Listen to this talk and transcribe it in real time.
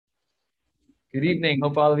Good evening.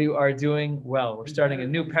 Hope all of you are doing well. We're starting a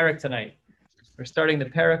new parak tonight. We're starting the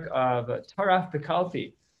parak of Taraf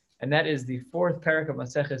Bekalfi, and that is the fourth parak of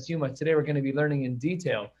Maseches Yuma. Today we're going to be learning in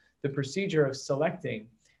detail the procedure of selecting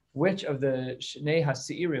which of the Shnei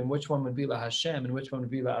HaSeirim, which one would be La Hashem and which one would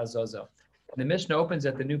be La Azazel. And the Mishnah opens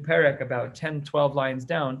at the new parak about 10, 12 lines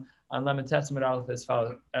down on Lamed Testament Aleph as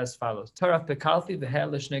follows. Taraf Bekalfi v'heh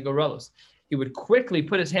l'shnei gorelos. He would quickly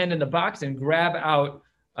put his hand in the box and grab out.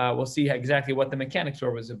 We'll see exactly what the mechanics were.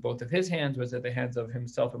 Was it both of his hands? Was it the hands of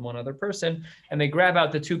himself and one other person? And they grab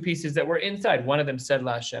out the two pieces that were inside. One of them said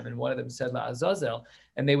La Hashem and one of them said La Azazel.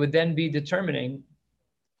 And they would then be determining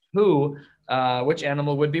which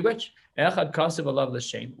animal would be which. Echad kasev alav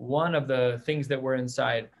l'shem. One of the things that were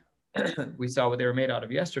inside, we saw what they were made out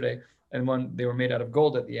of yesterday, and one they were made out of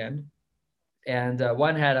gold at the end. And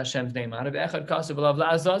one had Hashem's name out of Echad kasev alav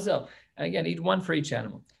la'azazel. And again, eat one for each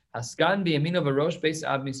animal. Haskan b'yamino v'rosh beis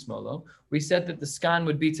av mismolo. We said that the skan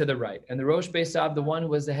would be to the right, and the rosh beis av, the one who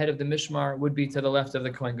was the head of the mishmar, would be to the left of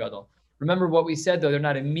the kohen gadol. Remember what we said, though, they're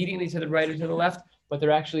not immediately to the right or to the left, but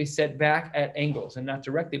they're actually set back at angles, and not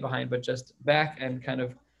directly behind, but just back and kind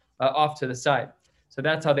of off to the side. So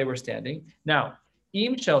that's how they were standing. Now,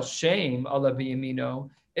 im shel shem ala b'yamino.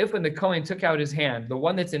 If when the kohen took out his hand, the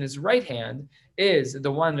one that's in his right hand is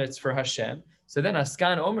the one that's for Hashem. So then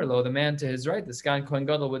Askan Omerlo, the man to his right, the Skan Kohen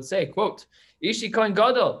Gadol would say, quote, Ishi Kohen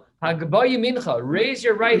Gadol, Hagba Yamincha, raise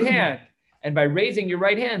your right hand. And by raising your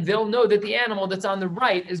right hand, they'll know that the animal that's on the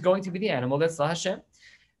right is going to be the animal that's La Hashem.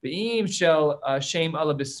 Ve'im shel shem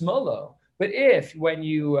ala bismolo. But if when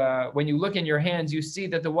you look in your hands, you see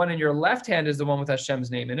that the one in your left hand is the one with Hashem's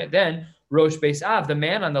name in it, then Rosh Beis Av, the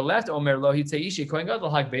man on the left, Omer Lo, he'd say, Ishi Kohen Gadol,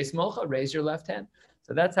 Hag Beis Molcha, raise your left hand.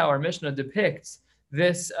 So that's how our Mishnah depicts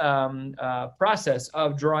this process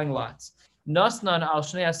of drawing lots. Nasnan al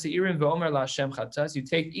shnei seirim ve'omer laHashem chatas. You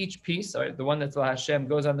take each piece, the one that's la Hashem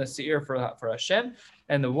goes on the seir for Hashem,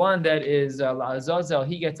 and the one that is la Azazel,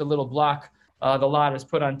 he gets a little block. The lot is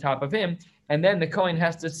put on top of him, and then the Kohen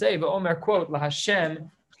has to say ve'omer, quote, la Hashem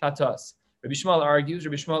chatas. Rabbi Shmuel argues,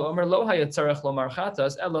 Rabbi Shmuel omer lo hayat tzarech lomar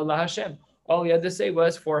chatas elo la Hashem. All he had to say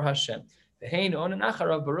was for Hashem. That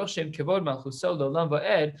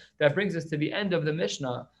brings us to the end of the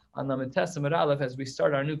Mishnah on Lamed Testament Aleph as we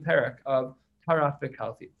start our new parak of Taraf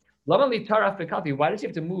Bekalfi. Taraf Bekalfi. Why does he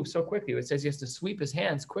have to move so quickly? It says he has to sweep his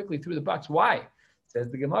hands quickly through the box. Why? Says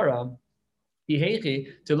the Gemara.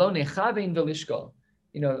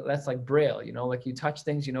 That's like Braille. Like you touch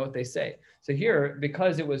things, you know what they say. So here,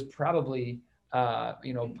 because it was probably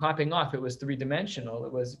popping off, it was three-dimensional.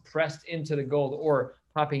 It was pressed into the gold or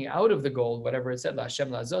popping out of the gold, whatever it said, La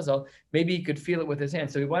Hashem La Azazel, maybe he could feel it with his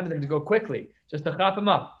hand. So he wanted them to go quickly, just to chop him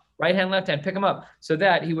up, right hand, left hand, pick him up, so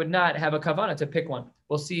that he would not have a kavana to pick one.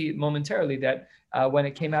 We'll see momentarily that when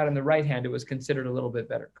it came out in the right hand, it was considered a little bit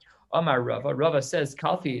better. Amar Rava. Rava says,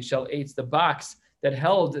 Kalfi shall eitz, the box that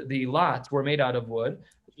held the lots were made out of wood,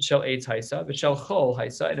 shall eitz haisa, but shall chol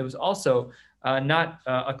haisa, and it was also not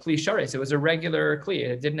a kli shares. It was a regular kli.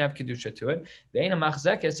 It didn't have kedusha to it.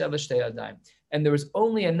 And there was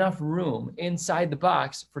only enough room inside the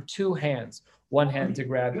box for two hands, one hand to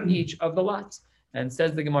grab each of the lots. And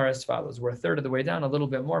says the Gemara as follows. We're a third of the way down, a little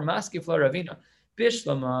bit more. Maskifla Ravina.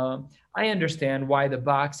 Bishlama. I understand why the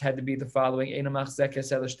box had to be the following. I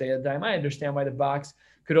understand why the box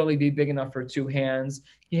could only be big enough for two hands.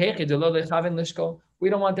 We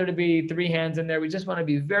don't want there to be three hands in there. We just want to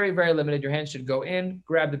be very, very limited. Your hands should go in,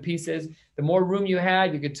 grab the pieces. The more room you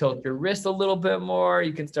had, you could tilt your wrist a little bit more.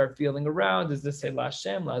 You can start feeling around. Does this say La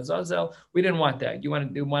Hashem, La Azazel? We didn't want that. You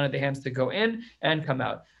wanted the hands to go in and come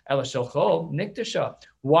out.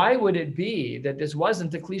 Why would it be that this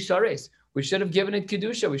wasn't a Kli Shares? We should have given it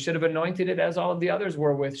Kedusha. We should have anointed it as all of the others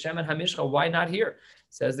were with Shem and Hamishcha. Why not here?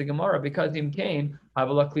 Says the Gemara, because him came,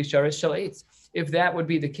 Havala Kli Shares shel eitz. If that would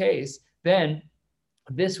be the case, then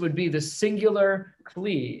this would be the singular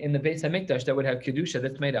kli in the Beis Hamikdash that would have kedusha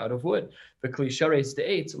that's made out of wood. The kli shares to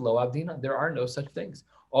eitz lo avdina. There are no such things.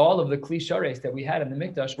 All of the kli shares that we had in the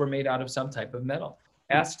Mikdash were made out of some type of metal.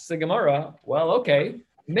 Asks the Gemara, well, okay,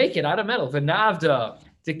 make it out of metal. V'navda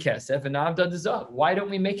to kesef, v'navda to zav. Why don't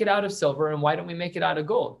we make it out of silver and why don't we make it out of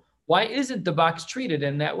gold? Why isn't the box treated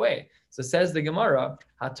in that way? So says the Gemara,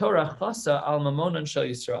 HaTorah chasa al mamonon shel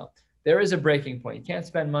Yisrael. There is a breaking point. You can't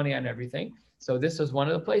spend money on everything. So this was one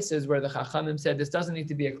of the places where the Chachamim said this doesn't need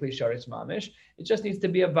to be a Kli Shares mamish. It just needs to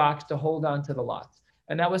be a box to hold on to the lots.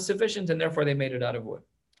 And that was sufficient, and therefore they made it out of wood.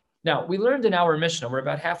 Now, we learned in our Mishnah, we're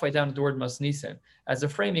about halfway down to the word masnisen. As a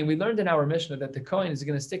framing, we learned in our Mishnah that the Kohen is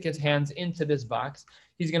going to stick his hands into this box.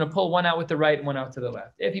 He's going to pull one out with the right and one out to the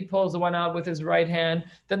left. If he pulls the one out with his right hand,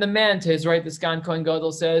 then the man to his right, the Skan Kohen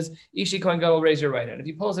Gadol, says, Ishi Kohen Gadol, raise your right hand. If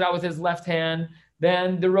he pulls it out with his left hand,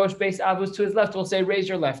 then the Rosh Beis Avos to his left will say, raise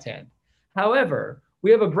your left hand. However,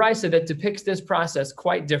 we have a brisa that depicts this process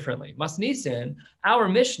quite differently. Masnisen, our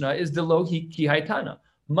Mishnah is the lo ki haitana,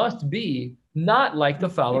 must be not like the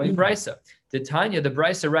following brisa. The Tanya, the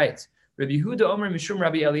brisa writes, Rabbi Yehuda Omer Mishum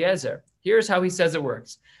Rabbi Eliezer. Here's how he says it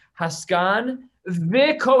works. Haskan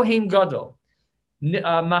v'kohen gadol.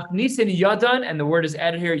 Machnisin yadan, and the word is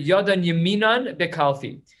added here, yadan yaminan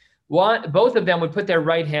bekalfi. Both of them would put their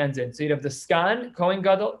right hands in. So you'd have the skan, Kohen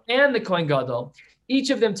Gadol, and the Kohen Gadol, each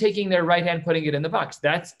of them taking their right hand, putting it in the box.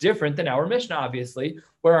 That's different than our Mishnah, obviously,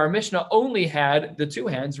 where our Mishnah only had the two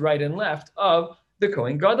hands, right and left, of the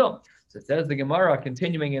Kohen Gadol. So it says the Gemara,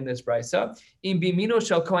 continuing in this brisa, in bimino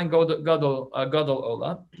shel Kohen Gadol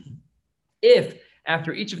ola, if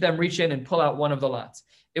after each of them reach in and pull out one of the lots,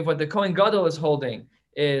 if what the Kohen Gadol is holding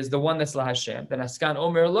is the one that's LaHashem, then Askan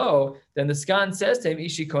Omer Lo, then the Skan says to him,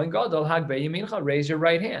 Ishi Kohen Gadol, Hagbe Yamincha, raise your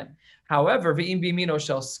right hand. However, V'im bimino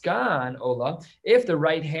shel Skan Ola, if the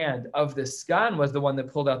right hand of the Skan was the one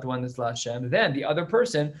that pulled out the one that's LaHashem, then the other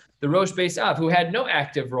person, the Rosh Beis Av, who had no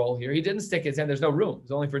active role here, he didn't stick his hand, there's no room,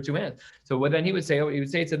 it's only for two hands. So what then he would say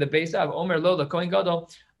to the Beis Av, Omer Lo, the Kohen Gadol,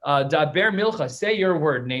 Daber Milcha, say your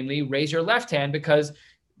word, namely, raise your left hand, because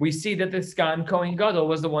we see that the Skan Kohen Gadol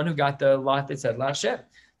was the one who got the lot that said LaHashem.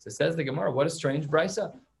 So it says the Gemara, what a strange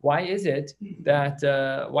brisa. Why is it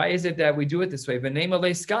that we do it this way? V'nema le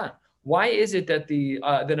Skan. Why is it that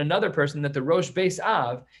that another person, that the Rosh Beis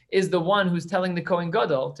Av, is the one who's telling the Kohen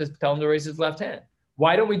Gadol to tell him to raise his left hand?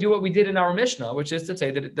 Why don't we do what we did in our Mishnah, which is to say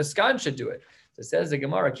that the Skan should do it? So it says the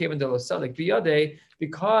Gemara, Kevan de lo Salik biyadeh,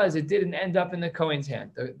 because it didn't end up in the Kohen's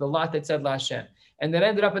hand, the lot that said LaHashem, and that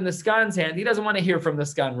ended up in the Skan's hand. He doesn't want to hear from the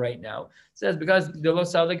Skan right now. It says because de lo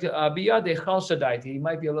Salik biyadeh chal shadaiti, he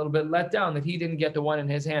might be a little bit let down that he didn't get the one in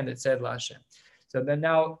his hand that said LaHashem. So then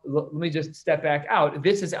now, let me just step back out.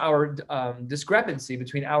 This is our discrepancy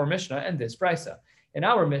between our Mishnah and this brisa. In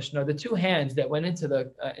our Mishnah, the two hands that went into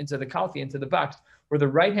the kalfi, into the box, were the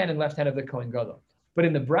right hand and left hand of the Kohen Gadol. But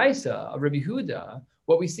in the brisa of Rabbi Yehuda,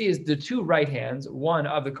 what we see is the two right hands, one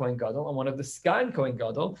of the Kohen Gadol and one of the Skan Kohen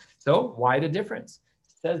Gadol. So why the difference?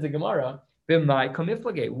 Says the Gemara, B'mai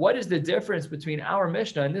kamiflage. What is the difference between our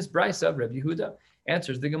Mishnah and this brisa of Rabbi Yehuda?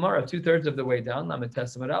 Answers the Gemara 2/3 of the way down. Lamed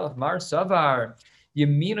Testament Aleph Mar Savar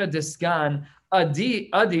Yemina Deskan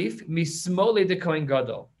Adif Mismole de Kohen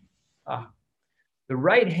Gadol. The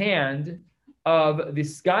right hand of the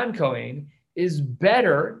Skan Kohen is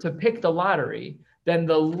better to pick the lottery than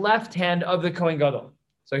the left hand of the Kohen Gadol.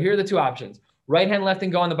 So here are the two options: right hand, left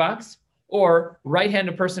hand, go in the box, or right hand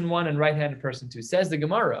to person one and right hand to person two. Says the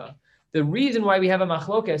Gemara, the reason why we have a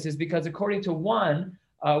machlokas is because according to one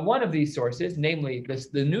of these sources, namely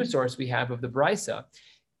the new source we have of the brisa,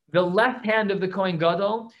 the left hand of the Kohen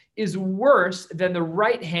Gadol is worse than the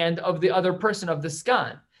right hand of the other person of the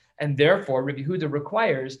Skan. And therefore, Rabbi Yehuda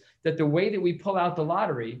requires that the way that we pull out the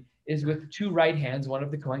lottery is with two right hands, one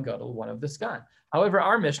of the Kohen Gadol, one of the Skan. However,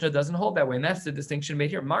 our Mishnah doesn't hold that way, and that's the distinction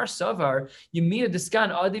made here. Mar Savar, Yemina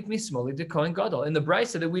Deskan Adif Mismoli de Kohen Gadol. In the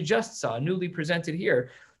brisa that we just saw, newly presented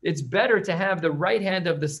here, it's better to have the right hand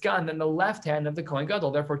of the Skan than the left hand of the Kohen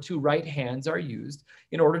Gadol. Therefore, two right hands are used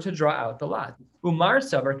in order to draw out the lot. Umar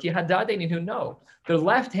Savar ki hadadeni, who know the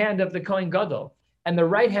left hand of the Kohen Gadol and the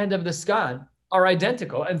right hand of the Skan are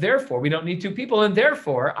identical, and therefore we don't need two people, and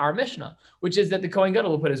therefore our Mishnah, which is that the Kohen Gadol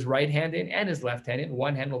will put his right hand in and his left hand in.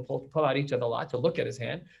 One hand will pull out each of the lot to look at his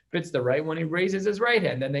hand. If it's the right one, he raises his right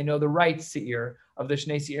hand. Then they know the right seir of the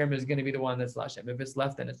Shnei Seirim is going to be the one that's Lashem. If it's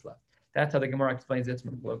left, then it's left. That's how the Gemara explains its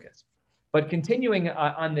machlokas. But continuing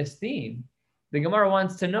on this theme, the Gemara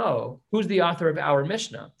wants to know who's the author of our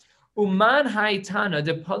Mishnah. Uman haitana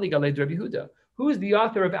de paligale Rabbi Yehuda. Who is the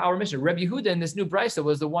author of our Mishnah? Rabbi Yehuda in this new brisa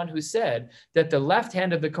was the one who said that the left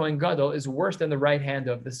hand of the Kohen Gadol is worse than the right hand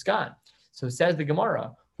of the Skan. So says the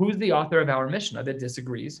Gemara, who's the author of our Mishnah that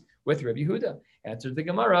disagrees with Rabbi Yehuda? Answers the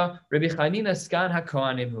Gemara, Rabbi Chanina Skan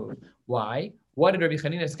HaKohanim hu. Why? What did Rabbi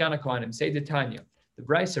Chanina Skan HaKohanim say to Tanya? The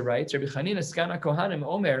brisa writes, Rabbi Chanina Skan HaKohanim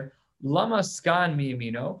Omer, Lama Skan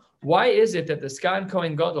miyamino. Why is it that the Skan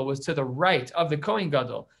Kohen Gadol was to the right of the Kohen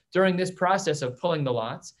Gadol during this process of pulling the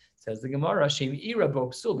lots? Says the Gemara, Shem ira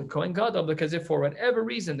boksul, the Kohen Gadol, because if for whatever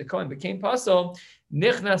reason the Kohen became pasul,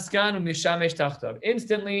 nichnas Skan u'mishamesh tachtav.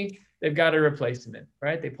 Instantly, they've got to replace him in,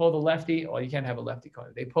 right? They pull the lefty. Well, you can't have a lefty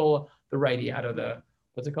Kohen. They pull the righty out of the,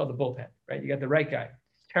 what's it called? The bullpen, right? You got the right guy.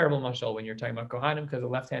 terrible mashal when you're talking about Kohanim because the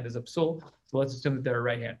left hand is a psul. So let's assume that they're a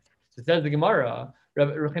right hand. So it says the Gemara,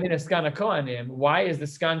 why is the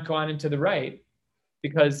skan Kohanim to the right?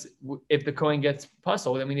 Because if the Kohen gets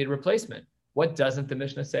puzzled, then we need a replacement. What doesn't the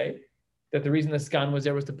Mishnah say? That the reason the skan was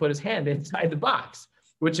there was to put his hand inside the box,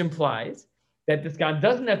 which implies that the skan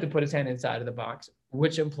doesn't have to put his hand inside of the box,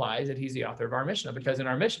 which implies that he's the author of our Mishnah. Because in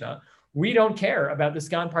our Mishnah, we don't care about the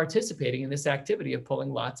skan participating in this activity of pulling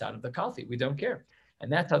lots out of the kalfi. We don't care.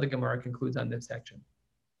 And that's how the Gemara concludes on this section.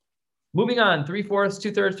 Moving on, 3/4,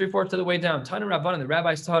 2/3, 3/4 of the way down. Tanu Rabbanan, the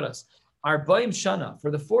rabbis taught us, Arbaim Shana,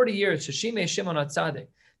 for the 40 years, Shashime Shimon HaTzadik,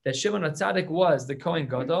 that Shimon HaTzadik was the Kohen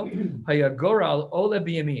Gadol, Hayagoral Ole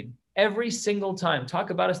Biyamin. Every single time,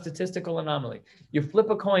 talk about a statistical anomaly. You flip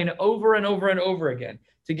a coin over and over and over again.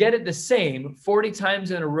 To get it the same 40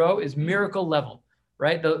 times in a row is miracle level,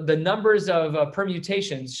 right? The numbers of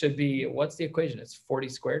permutations should be, what's the equation? It's 40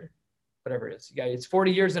 squared, whatever it is. Yeah, it's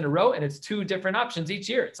 40 years in a row, and it's 2 different options each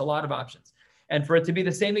year. It's a lot of options. And for it to be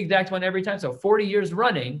the same exact one every time, so 40 years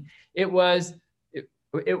running, it was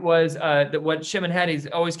that what Shimon had, he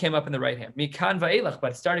always came up in the right hand. Mikan va'elach,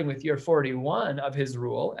 but starting with year 41 of his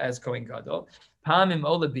rule as Kohen Gadol, Pamim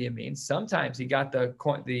Ola Biyamin, sometimes he got the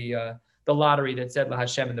lottery that said La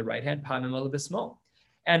Hashem in the right hand, Pamim Ola Bismol.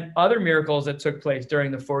 And other miracles that took place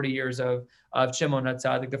during the 40 years of Shimon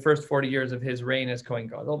HaTzadik, the first 40 years of his reign as Kohen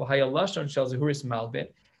Gadol, V'hayalashon shel Zahuris Malbin,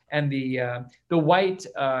 and the white,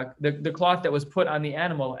 the cloth that was put on the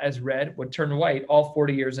animal as red would turn white all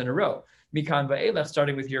 40 years in a row. Mikan va'elech,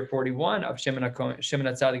 starting with year 41 of Shimon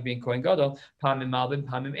HaTzadik being Kohen Gadol, Pamim Malbin,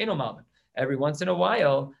 Pamim Eno Malbin. Every once in a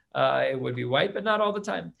while, it would be white, but not all the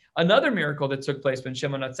time. Another miracle that took place when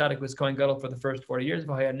Shimon HaTzadik was Kohen Gadol for the first 40 years,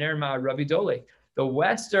 V'hayaner Ma'aravi Dole, the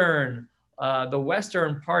western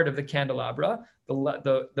part of the candelabra,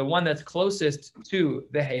 the one that's closest to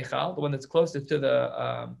the Heichal, the one that's closest to the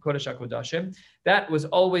Kodesh HaKodashim, that was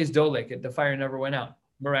always dolek. The fire never went out.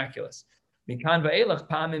 Miraculous. Mikan va'elach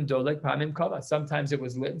pamim dolek pamim kava. Sometimes it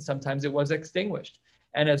was lit, and sometimes it was extinguished.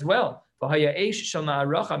 And as well, v'haya eish shel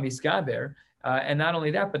ma'aracha misgaber. And not only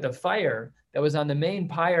that, but the fire that was on the main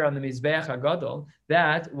pyre on the Mizbeach HaGadol,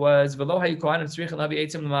 that was v'lo hayu kohanim tzrichen lavi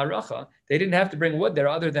eitzim l'ma'aracha. They didn't have to bring wood there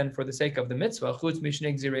other than for the sake of the mitzvah, chutz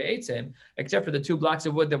mishnei gzirei eitzim, except for the 2 blocks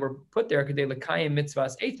of wood that were put there, kedei l'kayim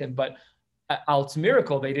mitzvahs eitzim. But Alt's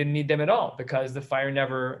miracle, they didn't need them at all because the fire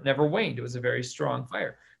never waned. It was a very strong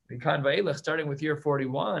fire. Mikan va'elach, starting with year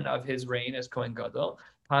 41 of his reign as Kohen Gadol,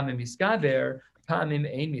 pamim miskaber, pamim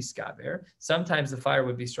ein miskaber. Sometimes the fire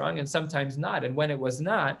would be strong and sometimes not. And when it was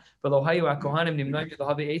not, they'd have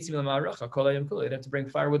to bring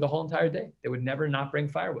firewood the whole entire day. They would never not bring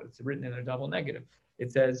firewood. It's written in their double negative.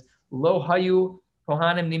 It says, lo hayu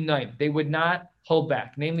kohanim nimnaim. They would not hold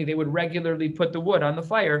back. Namely, they would regularly put the wood on the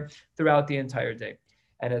fire throughout the entire day.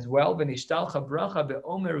 And as well, there was also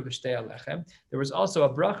a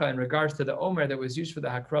bracha in regards to the omer that was used for the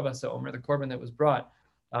hakravas omer, the korban that was brought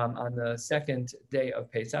on the second day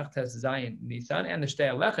of Pesach, Tes Zayin Nisan, and the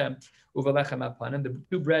shtei alechem uvelechem apanim, the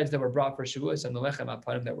 2 breads that were brought for Shavuos and the lechem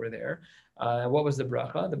apanim that were there. What was the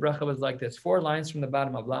bracha? The bracha was like this: 4 lines from the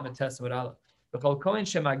bottom of Lamed Tes Amud Aleph. B'chol kohen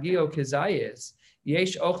shemagio kizayis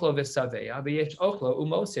yesh ochlo v'saveya v'yesh ochlo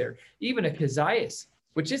umoser. Even a kizayis,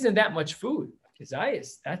 which isn't that much food.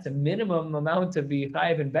 Kizayis, that's a minimum amount to be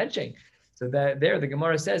chayiv and benching. So that there, the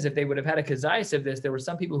Gemara says, if they would have had a kizayis of this, there were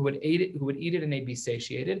some people who would eat it and they'd be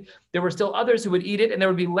satiated. There were still others who would eat it and there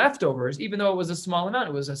would be leftovers, even though it was a small amount.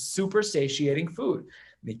 It was a super satiating food.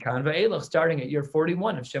 Mikan va'elach, starting at year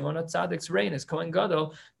 41 of Shimon HaTzadik's reign as Kohen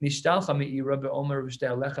Gadol, nishtalcha me'ira be'omer v'shtei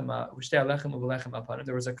alechem u'v'lechem apanim.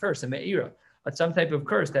 There was a curse, a me'ira, some type of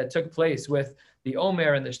curse that took place with the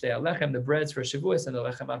omer and the shtei alechem, the breads for Shavuos and the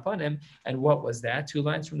lechem apanim. And what was that? 2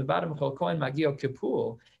 lines from the bottom. Chol kohen magio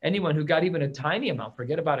kipul. Anyone who got even a tiny amount,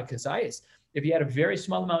 forget about a kazayis. If you had a very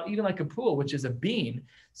small amount, even like a pool, which is a bean.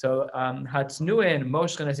 So hatznuin,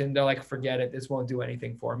 moshchen, they're like, forget it. This won't do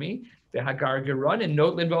anything for me. The hagar gerun and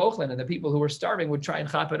notlin va'ochlin, and the people who were starving would try and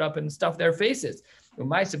chop it up and stuff their faces. There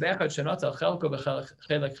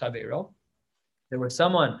was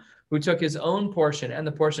someone who took his own portion and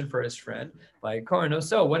the portion for his friend by Korano.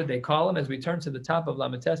 So what did they call him? As we turn to the top of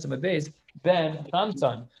Lamed Tes Amud Beis, Ben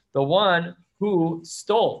Chamson, the one who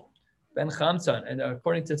stole. Ben Chamson, and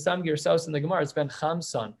according to some Girsos in the Gemara, it's Ben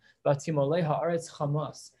Chamson. Batimolei haaretz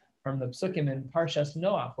chamas, from the psukim in Parshas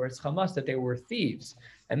Noach, where it's chamas, that they were thieves.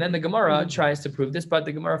 And then the Gemara tries to prove this, but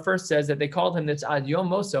the Gemara first says that they called him this ad yom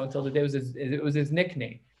moso until the day it was his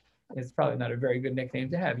nickname. It's probably not a very good nickname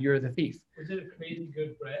to have. You're the thief. Was it a crazy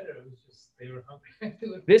good bread, or it was just they were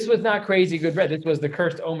hungry? This was not crazy good bread. This was the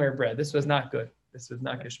cursed Omer bread. This was not good. This was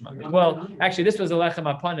not Kishma. Well, actually, this was a lechem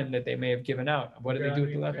apanim that they may have given out. What did they do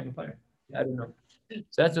with the lechem apanim? I don't know.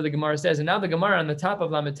 So that's what the Gemara says. And now the Gemara on the top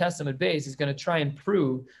of Lamed Testament base is going to try and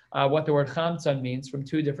prove what the word chamtzon means from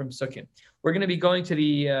two different psukim. We're going to be going to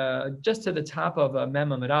the just to the top of Mem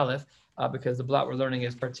Amud Aleph because the blot we're learning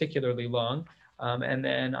is particularly long. And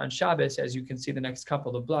then on Shabbos, as you can see, the next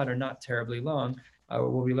couple of blot are not terribly long.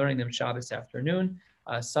 We'll be learning them Shabbos afternoon.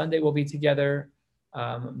 Sunday we'll be together.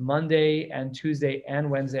 Monday and Tuesday and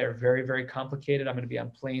Wednesday are very, very complicated. I'm going to be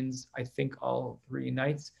on planes, I think, all 3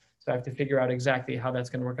 nights. So I have to figure out exactly how that's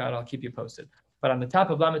going to work out. I'll keep you posted. But on the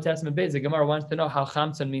top of Lamed Testament Beis, the Gemara wants to know how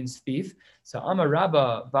chamtzon means thief. So Amar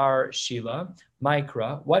Rabba bar Shila,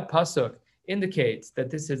 Mikra, what pasuk indicates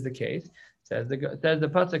that this is the case? Says the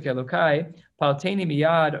pasuk Elokai, Palteni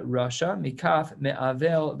miyad Rasha, Mikaf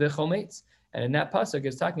me'avel v'chometz. And in that pasuk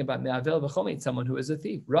is talking about me'avel v'chometz, someone who is a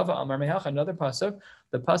thief. Rava Amar Mehacha, another pasuk.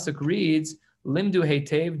 The pasuk reads, Limdu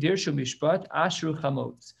heitev dirshu mishpat ashru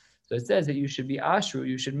chamotz. So it says that you should be ashru,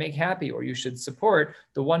 you should make happy, or you should support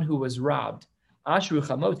the one who was robbed. Ashru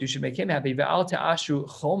chamot, you should make him happy. Ve'al ta'ashru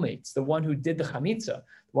chometz, the one who did the chamitza, the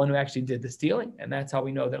one who actually did the stealing. And that's how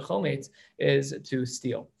we know that chometz is to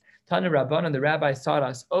steal. Tana Rabbanan, the rabbis taught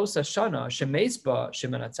us, Osa Shana Shemesba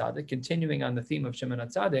Shimon HaTzadik, continuing on the theme of Shimon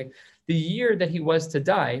HaTzadik, the year that he was to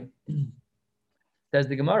die, says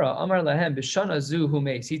the Gemara, Amar Lahem B'Shana Zu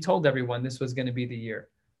Humeis. He told everyone this was going to be the year.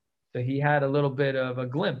 So he had a little bit of a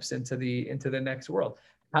glimpse into the next world.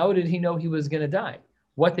 How did he know he was going to die?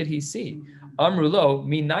 What did he see? Amrulo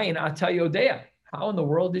minayin atayodea. How in the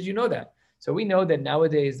world did you know that? So we know that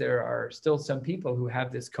nowadays there are still some people who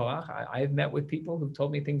have this koach. I've met with people who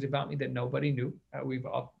told me things about me that nobody knew. A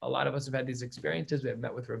lot of us have had these experiences. We have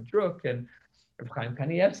met with Rav Druk and Rav Chaim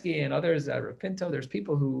Kanievsky and others, Rav Pinto. There's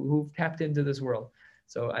people who've tapped into this world.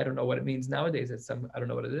 So I don't know what it means nowadays. I don't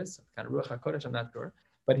know what it is. Some kind of Ruach HaKodesh, I'm not sure.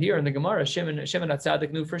 But here in the Gemara, Shimon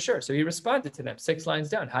HaTzadik knew for sure. So he responded to them 6 lines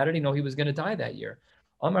down. How did he know he was going to die that year?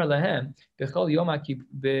 Amar Lahem, B'chol Yom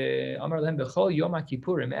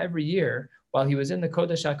HaKippurim, every year, while he was in the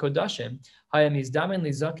Kodesh HaKodashim, Hayam Yizdamen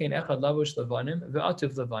Lizaken Echad Lavush Levanim,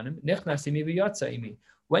 Ve'atuv Levanim, Nichnas Imi V'yatza Imi.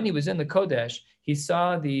 When he was in the Kodesh, he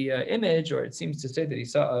saw the image, or it seems to say that he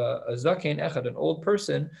saw a Zaken Echad, an old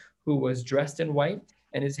person who was dressed in white,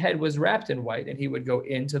 and his head was wrapped in white, and he would go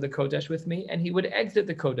into the Kodesh with me, and he would exit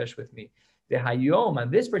the Kodesh with me. The Hayom,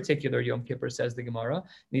 on this particular Yom Kippur, says the Gemara,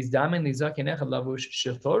 this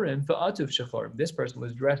person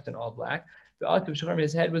was dressed in all black,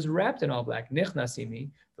 his head was wrapped in all black,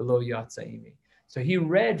 so he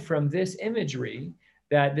read from this imagery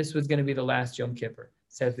that this was going to be the last Yom Kippur.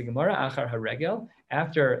 Says the Gemara, Achar HaRegel,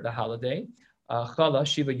 after the holiday, Chala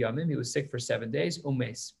Shiva Yamim, he was sick for 7 days,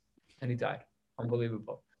 Umes, and he died.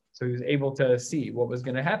 Unbelievable. So he was able to see what was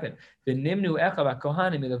going to happen. And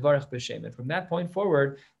from that point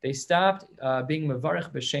forward, they stopped being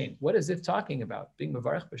mevarech b'shem. What is it talking about? Being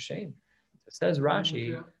mevarech b'shem. It says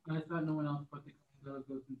Rashi. I thought no one else but the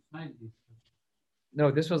goes inside these. No,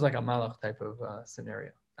 this was like a malach type of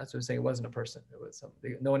scenario. That's what I'm saying. It wasn't a person. It was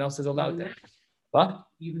something. No one else is allowed there. What?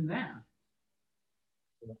 Even that.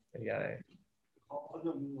 Yeah.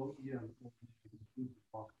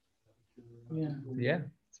 Yeah. Yeah.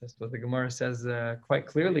 That's what the Gemara says quite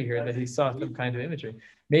clearly here, that he saw some kind of imagery.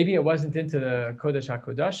 Maybe it wasn't into the Kodesh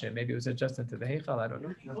HaKodashim. Maybe it was just into the Heichal. I don't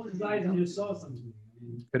know. His eyes and just saw something.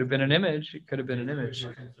 Could have been an image. It could have been an image.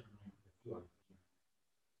 Could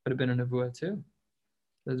have been a nevuah too.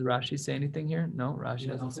 Does Rashi say anything here? No, Rashi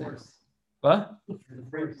doesn't say. What?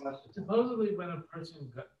 Supposedly, when a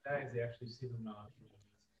person dies, they actually see them not.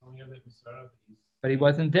 But he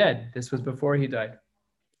wasn't dead. This was before he died.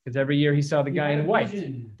 Because every year he saw the guy in white.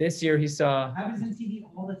 This year he saw.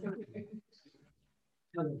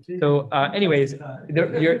 So, anyways,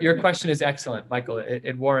 your question is excellent, Michael.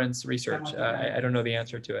 It warrants research. I don't know the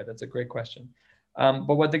answer to it. That's a great question.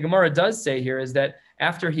 But what the Gemara does say here is that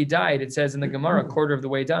after he died, it says in the Gemara, a quarter of the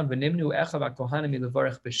way down,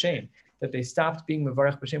 that they stopped being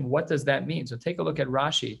mevarech b'shem. What does that mean? So take a look at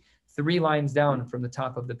Rashi, 3 lines down from the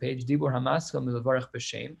top of the page. Dibur hamaskal milevarech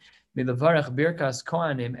b'shem, milevarech birkas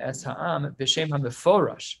kohanim es ha'am b'shem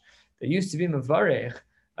hameforash. They used to be mevarech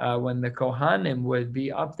when the kohanim would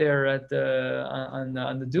be up there at on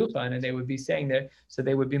the dukhan, and they would be saying there. So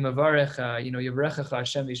they would be mevarech, yivrechecha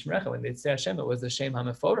Hashem v'yishmerecha. When they'd say Hashem, it was the shem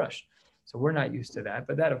hameforash. So we're not used to that,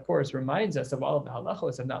 but that of course reminds us of all of the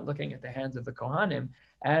halachos of not looking at the hands of the kohanim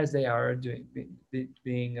as they are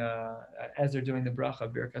doing as they're doing the bracha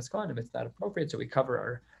of birkas kohanim. It's not appropriate, so we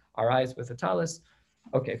cover our eyes with a talis.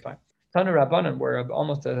 Okay, fine. Tanu Rabbanan, we're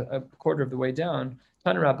almost a quarter of the way down.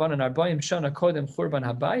 Tanu Rabbanan, Arbayim Shana Kodem Churban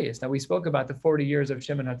Habayis. Now we spoke about the 40 years of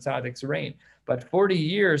Shimon HaTzadik's reign, but 40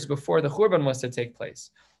 years before the Churban was to take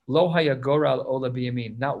place. Lo Haya Goral Ola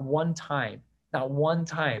Biyamin. Not one time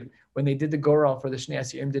when they did the Goral for the Shnei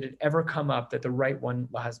Asirim did it ever come up that the right one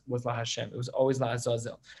was La Hashem. It was always La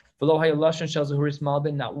Azazel. V'lo Haya Lashon Shel Zahuris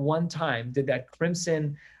Malbin. Not one time did that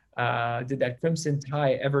crimson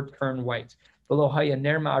tie ever turn white.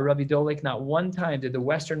 Not one time did the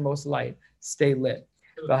westernmost light stay lit.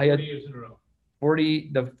 40 years in a row. 40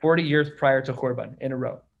 years prior to Churban in a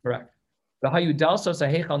row, correct. And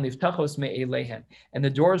the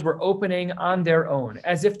doors were opening on their own,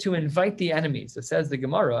 as if to invite the enemies. It says the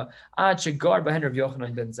Gemara, until Rav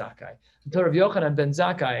Yochanan ben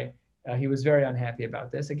Zakkai, he was very unhappy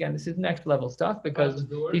about this. Again, this is next level stuff because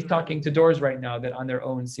he's talking to doors right now that on their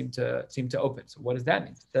own seem to open. So what does that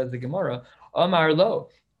mean? It says the Gemara, Amar Lo,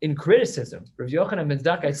 in criticism, Rav Yochanan ben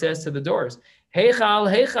Zakkai says to the doors, Heichal,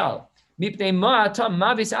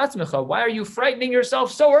 why are you frightening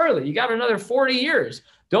yourself so early? You got another 40 years.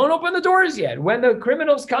 Don't open the doors yet. When the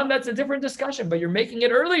criminals come, that's a different discussion, but you're making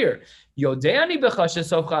it earlier. I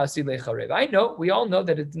know, we all know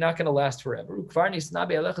that it's not going to last forever. That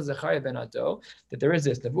there is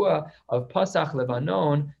this nevuah of Pasach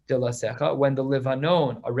Levanon de Lasecha, when the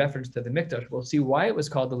Levanon, a reference to the Mikdash, we'll see why it was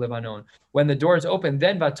called the Levanon. When the doors open,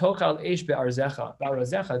 then Vatochal Eish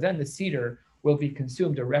Be'arzecha, then the cedar will be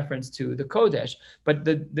consumed, a reference to the Kodesh. But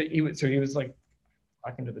he was like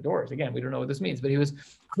talking to the doors. Again, we don't know what this means, but he was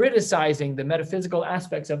criticizing the metaphysical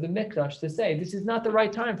aspects of the Mikdash to say, this is not the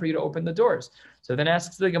right time for you to open the doors. So then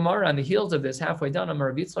asks the Gemara on the heels of this, halfway down, Amar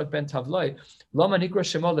Rav Yitzchak ben Tavloi, Lama Nikra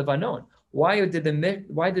Shemo Levanon. Why did the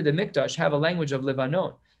Mikdash have a language of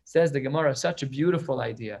Levanon? Says the Gemara, such a beautiful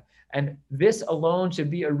idea. And this alone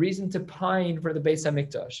should be a reason to pine for the Beis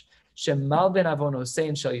HaMikdash. Shemal ben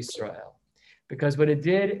Avonosein Shel Yisrael. Because what it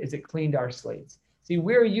did is it cleaned our slates. See,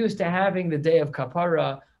 we're used to having the day of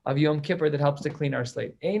Kapara, of Yom Kippur, that helps to clean our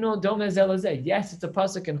slate. Eino domeh zeh lezeh. Yes, it's a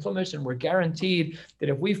pasuk in Chumash, and we're guaranteed that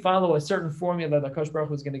if we follow a certain formula, the Akash Baruch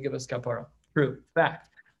Hu is going to give us Kapara. True, fact.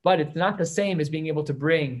 But it's not the same as being able to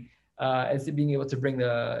bring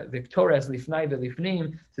the Torah lifnai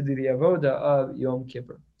v'lifnim to do the avoda of Yom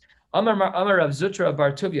Kippur. Amar Rav Zutra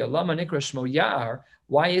Bar Tuvia, Lama Nikra Shmo Ya'ar.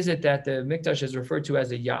 Why is it that the Mikdash is referred to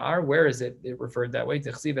as a Ya'ar? Where is it referred that way?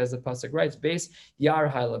 T'chsiv, as the pasuk writes, base Ya'ar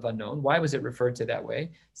HaLevanon. Why was it referred to that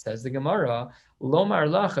way? Says the Gemara, Lomar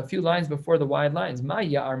Lach, a few lines before the wide lines, Ma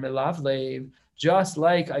Ya'ar Melavlev, just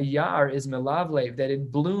like a Ya'ar is Melavlev, that it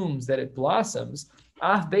blooms, that it blossoms.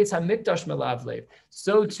 Af Beis HaMikdash Melavlev.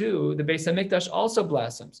 So too, the Beis HaMikdash also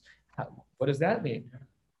blossoms. What does that mean?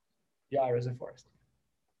 Ya'ar is a forest.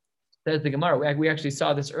 Says the Gemara. We actually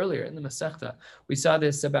saw this earlier in the Masechta. We saw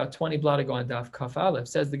this about 20 blot ago on Daf Kaf Aleph.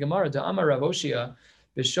 Says the Gemara, Da'amar Rav Oshia,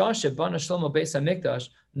 B'shah shebana Shlomo Beis HaMikdash,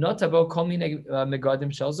 notavo kol minei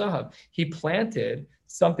megadim shel zahav. He planted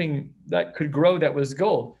something that could grow that was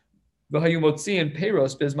gold. V'hayu motziin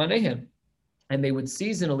peiros bizmanehim. And they would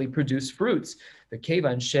seasonally produce fruits. The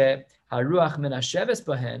kevan she haruach min hasheves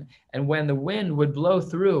bahen, and when the wind would blow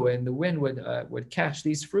through and the wind would catch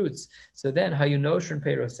these fruits, so then hayunoshrin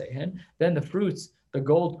peirosehen, then the fruits, the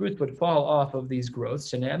gold fruits, would fall off of these growths.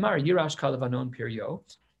 Shene'amar yirash kalevanon piryo,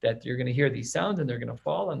 that you're going to hear these sounds and they're going to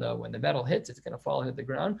fall, and when the metal hits, it's going to fall and hit the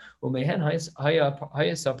ground. Umehen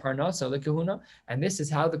hayasa parnasa lekehuna, and this is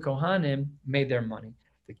how the Kohanim made their money.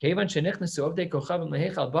 The kevan shenichnesu ovdei kochavim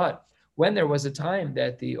lehechal, but when there was a time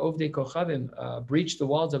that the Ovdei Kochavim breached the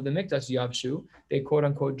walls of the Mikdash Yavshu, they quote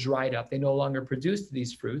unquote dried up. They no longer produced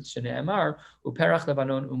these fruits. Shene'amar uperach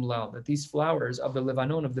Levanon umlal, that these flowers of the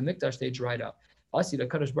Levanon of the Mikdash, they dried up. Asi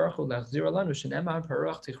l'Kadosh Baruch Hu lachzir alanu shene'amar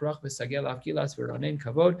parach tichrach v'sagel avkilas v'ronein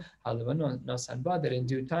kavod ha'Levanon nasan ba, that in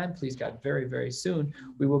due time, please God, very, very soon,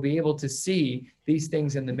 we will be able to see these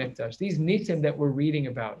things in the Mikdash. These nisim that we're reading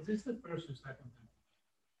about. Is this the first or second time?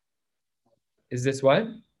 Is this what?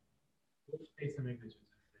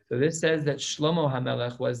 So this says that Shlomo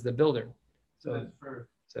HaMelech was the builder. So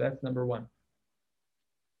that's number one.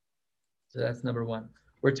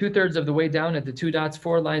 We're 2/3 of the way down at the 2 dots,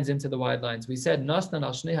 4 lines into the wide lines. We said Nasnan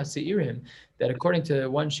al Shnei HaSeirim, that according to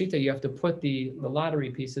one shita, you have to put the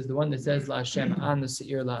lottery pieces, the one that says La Hashem on the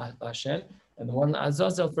Seir La Hashem, and the one La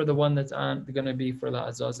Azazel for the one that's on going to be for La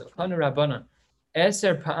Azazel. Chanu Rabbanan,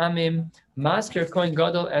 Eser Pa'amim Masker Kohen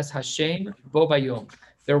Gadol Es Hashem Bo Bayom.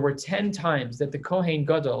 There were 10 times that the Kohen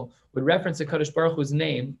Gadol would reference the Kadosh Baruch Hu's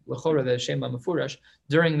name, L'chora, the Shem HaMefurash,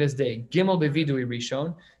 during this day. Gimel bevidui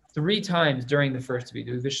Rishon, 3 times during the first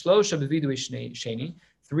vidui. V'shlosha bevidui sheni,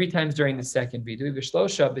 3 times during the second vidui,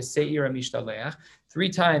 v'shlosha b'seir mishtaleach, 3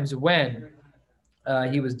 times when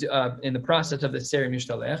he was in the process of the Seir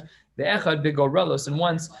Mishtalech, the Echad Bigorelos, and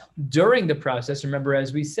once during the process, remember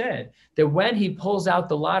as we said, that when he pulls out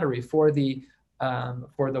the lottery for the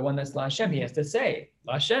one that's Lashem, he has to say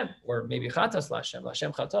Lashem, or maybe Chatas Lashem,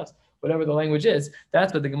 Lashem Chatas, whatever the language is.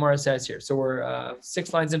 That's what the Gemara says here. So we're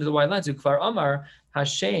 6 lines into the white lines. Ukvar Amar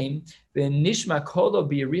Hashem v'nishma kolo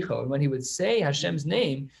b'Yericho. And when he would say Hashem's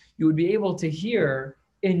name, you would be able to hear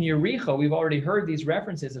in Yericho. We've already heard these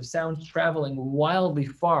references of sounds traveling wildly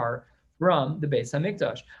far from the Beis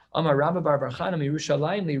Hamikdash. Amar Rabba Bar Bar Chana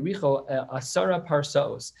Yerushalayim liYericho asara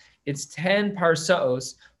parsaos. It's 10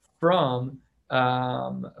 parsaos from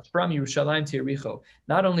Yerushalayim to Yericho.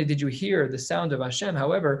 Not only did you hear the sound of Hashem,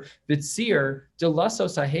 however, Vitzir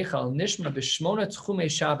delasos hahechal nishma b'shmona tchume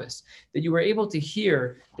Shabbos, that you were able to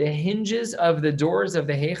hear the hinges of the doors of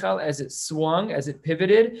the Heichal as it swung, as it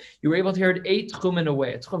pivoted. You were able to hear it 8 tchumen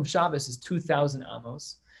away. A tchum Shabbos is 2,000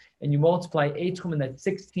 amos, and you multiply 8 tchumen, that's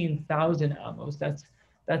 16,000 amos.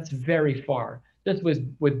 That's very far. Just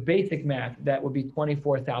with basic math, that would be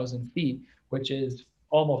 24,000 feet, which is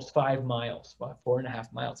almost 5 miles,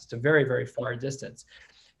 4.5 miles. It's a very, very far distance.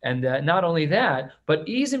 And not only that, but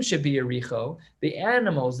Izim should be Yericho. The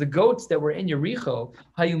animals, the goats that were in Yericho,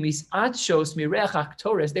 Hayumis Atshos Mireach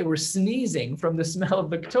Aktores, they were sneezing from the smell of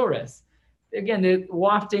the Ktores. Again, they're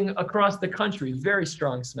wafting across the country, very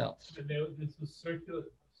strong smell. This was circular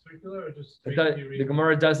or just straight the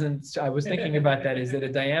Gemara doesn't, I was thinking about that. Is it a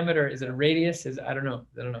diameter? Is it a radius? I don't know.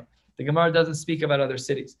 The Gemara doesn't speak about other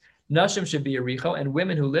cities. Nashim should be Yericho, and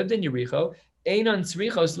women who lived in Yericho, Einon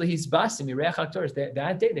Tzrichos Lihisbasim Mireach Aktores.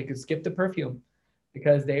 That day they could skip the perfume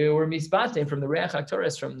because they were misbasim from the Reach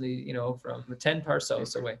Aktores, from the 10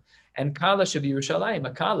 parsos away. And Kala should be Yerushalayim.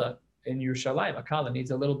 A Kala in Yerushalayim, a Kala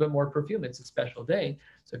needs a little bit more perfume. It's a special day.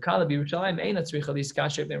 So Kala be Yerushalayim, Einon Tzrichos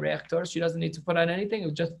Lihiskashev Mireach Aktores. She doesn't need to put on anything. It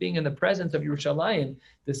was just being in the presence of Yerushalayim.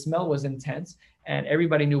 The smell was intense, and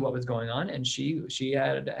everybody knew what was going on, and she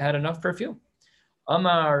had enough perfume.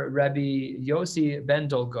 Amar Rabbi Yossi ben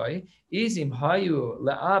Dolgoy, Izim hayu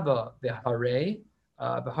le'aba b'harei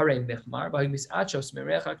michmar b'hayu misachos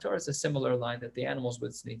mireach aktor. It's a similar line that the animals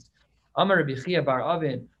would sneeze. Amar Rabbi Chia bar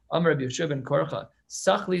Avin, Amar Rabbi Yeshua ben Korcha,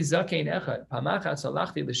 Sachli zakein echad pamachat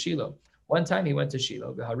salachti l'Shilo. One time he went to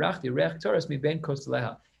Shiloh, v'harachti reach toras mi ben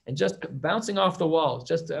kosleha, and just bouncing off the walls,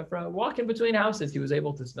 just walking between houses, he was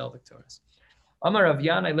able to smell the Torahs. Amar Rav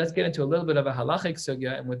Yanai, let's get into a little bit of a halachic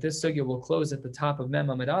sugya, and with this sugya we'll close at the top of Mem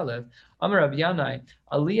Amid Aleph. Amar Rav Yanai,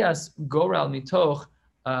 Aliyas goral mitoch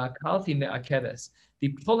kalti me'akeves. The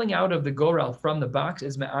pulling out of the goral from the box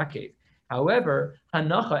is me'akev. However,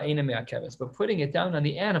 hanacha eina me'akeves, but putting it down on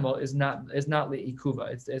the animal is not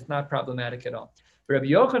le'ikuva. It's not problematic at all. Rabbi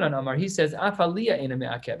Yochanan Amar, he says afaliyah eina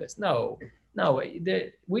me'akeves. No,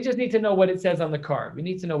 we just need to know what it says on the card. We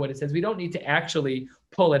need to know what it says. We don't need to actually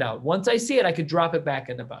pull it out. Once I see it, I could drop it back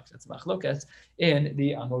in the box. That's machlokas in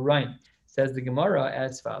the Amoraim. Says the Gemara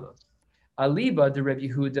as follows. Aliba de Rabbi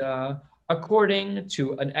Yehuda, according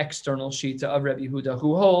to an external shita of Rabbi Yehuda,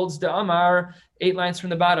 who holds the Amar, 8 lines from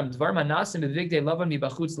the bottom, that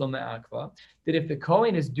if the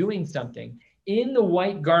Kohen is doing something in the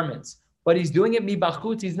white garments, but he's doing it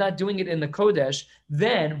mibachutz, he's not doing it in the Kodesh,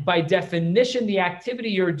 then by definition, the activity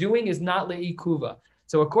you're doing is not le'ikuva.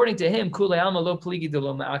 So according to him, kulei alma lo pligi de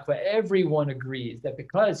lo ma'akva, everyone agrees that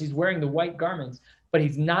because he's wearing the white garments, but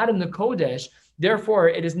he's not in the Kodesh, therefore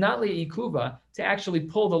it is not le'ikuva to actually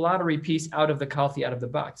pull the lottery piece out of the kalfi, out of the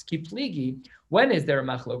box. Ki pligi, when is there a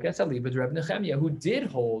machlokas alibad Reb Nechemia, who did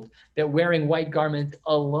hold that wearing white garment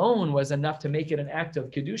alone was enough to make it an act of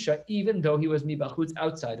kedusha, even though he was mibachutz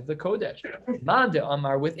outside of the Kodesh. Manda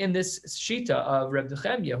Amar, within this shita of Reb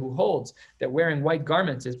Nechemia, who holds that wearing white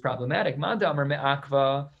garments is problematic. Manda Amar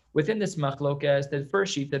me'akva, within this machlokas, the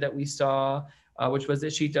first shita that we saw, which was the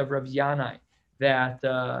shita of Rav Yanai, that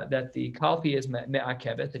the kalpi is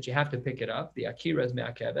me'akeves, that you have to pick it up. The akira is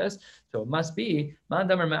me'akeves. So it must be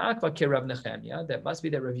mandamar me'akva ke Rav Nechemia. That must be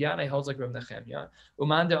that Rav Yanai holds like Rav Nechemia.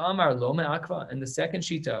 Umanda amar lo me'akva. And the second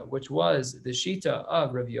shita, which was the shita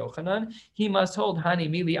of Rav Yochanan, he must hold hani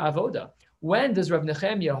mili avoda. When does Rav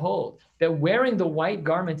Nechemia hold that wearing the white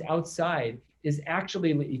garment outside is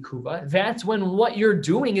actually le'ikuva? That's when what you're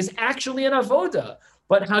doing is actually an avoda.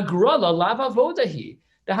 But hagrala lav avodahi.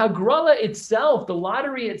 The hagrala itself, the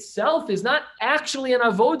lottery itself, is not actually an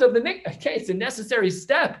avoda of the mikveh. Okay, it's a necessary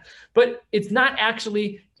step, but it's not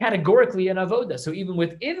actually categorically an avoda. So even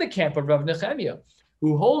within the camp of Rav Nechemia,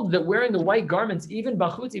 who holds that wearing the white garments, even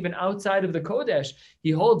bachutz, even outside of the kodesh, he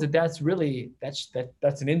holds that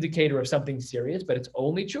that's an indicator of something serious, but it's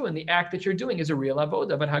only true in the act that you're doing is a real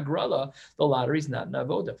avoda. But hagrala, the lottery is not an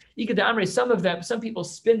avoda. Ikadamre, some people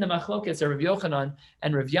spin the machlokes of Rav Yochanan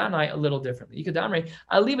and Rav Yanai a little differently. Ikadamre,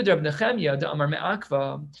 aliba Rav Nechemia de Amar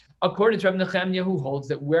Me'akva, according to Rav Nechemia, who holds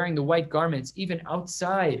that wearing the white garments even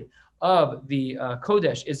outside of the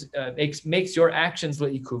kodesh makes your actions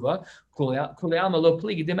le'ikuva.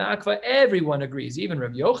 Everyone agrees. Even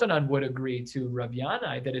Rav Yochanan would agree to Rav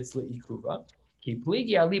Yanai that it's le'ikuva.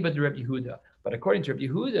 But according to Rav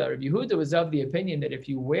Yehuda was of the opinion that if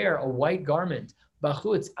you wear a white garment,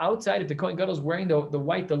 bachutz, outside of the Kohen Gadol is wearing the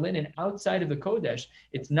linen outside of the Kodesh,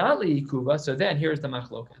 it's not le'ikuva. So then here's the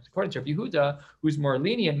machlokas. According to Rav Yehuda, who's more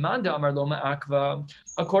lenient, manda amar lo ma'akva.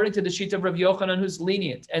 According to the sheet of Rav Yochanan, who's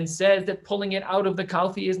lenient and says that pulling it out of the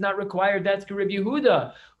kalfi is not required, that's Rav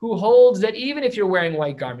Yehuda, who holds that even if you're wearing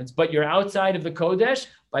white garments, but you're outside of the Kodesh,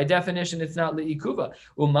 by definition, it's not le'ikuva.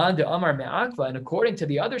 Uman de amar me'akva. And according to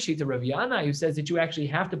the other sheet of Rav Yanai, who says that you actually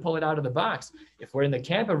have to pull it out of the box, if we're in the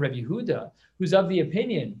camp of Rav Yehuda, who's of the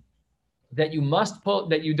opinion that you must pull,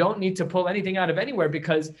 that you don't need to pull anything out of anywhere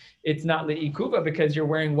because it's not le'ikuva, because you're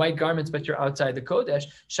wearing white garments, but you're outside the Kodesh.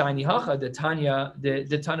 Shani hacha, the Tana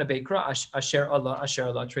Beikra, asher Allah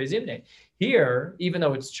trezimne. Here, even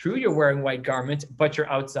though it's true you're wearing white garments, but you're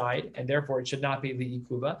outside, and therefore it should not be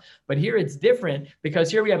le'ikuva. But here it's different because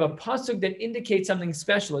here we have a pasuk that indicates something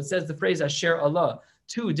special. It says the phrase asher Allah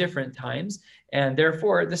 2 different times, and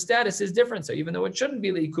therefore the status is different. So even though it shouldn't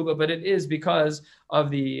be le'ikuva, but it is because of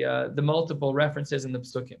the multiple references in the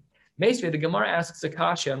psukim. Meisvei, the Gemara asks a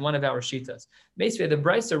kasha on one of our shitas. Meisvei, the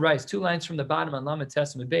Brisa writes 2 lines from the bottom on Lamed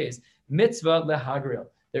Testament Beis, mitzvah lehagril.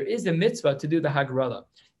 There is a mitzvah to do the hagrala.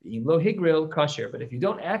 Lo higril kasher, but if you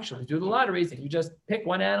don't actually do the lotteries and you just pick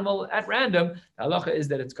one animal at random, the halacha is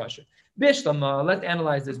that it's kasher. Bishlama, let's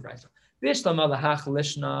analyze this brisa. Bishlama lahach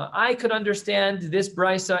lishna. I could understand this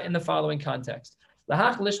brisa in the following context.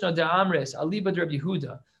 Lahach lishna de amris aliba Rav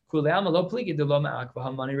Yehuda. I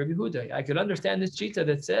could understand this shita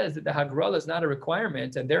that says that the hagrala is not a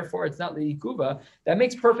requirement and therefore it's not le'ikuva. That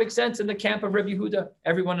makes perfect sense in the camp of Rabbi Yehuda.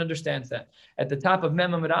 Everyone understands that. At the top of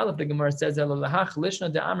Mem Amud Aleph, the Gemara says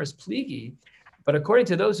lishna de amris pligi. But according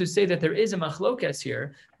to those who say that there is a machlokes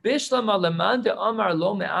here, Bishlama lemanda amar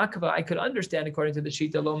lo me'akva, I could understand according to the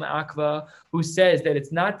Shita lo me'akva, who says that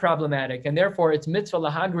it's not problematic and therefore it's mitzvah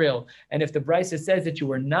lahagril. And if the Brisa says that you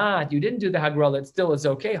didn't do the hagril, it still is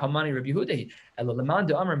okay. Hamani Rabbi Yehuda, elo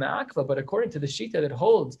lemanda amar me'akva. But according to the Shita that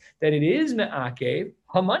holds that it is me'akev,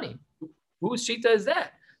 hamani. Whose Shita is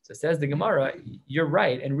that? So says the Gemara, you're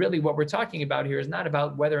right. And really what we're talking about here is not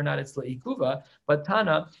about whether or not it's le'ikuva, but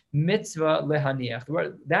Tana mitzvah lehaniach.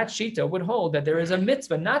 That shita would hold that there is a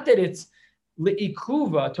mitzvah, not that it's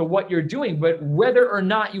le'ikuva to what you're doing, but whether or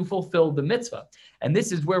not you fulfill the mitzvah. And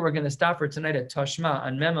this is where we're going to stop for tonight at Tashma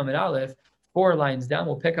on Mem Amud Aleph, 4 lines down.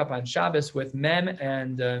 We'll pick up on Shabbos with Mem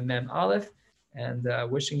and Mem Aleph, and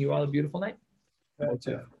wishing you all a beautiful night.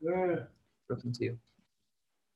 Brooklyn to you.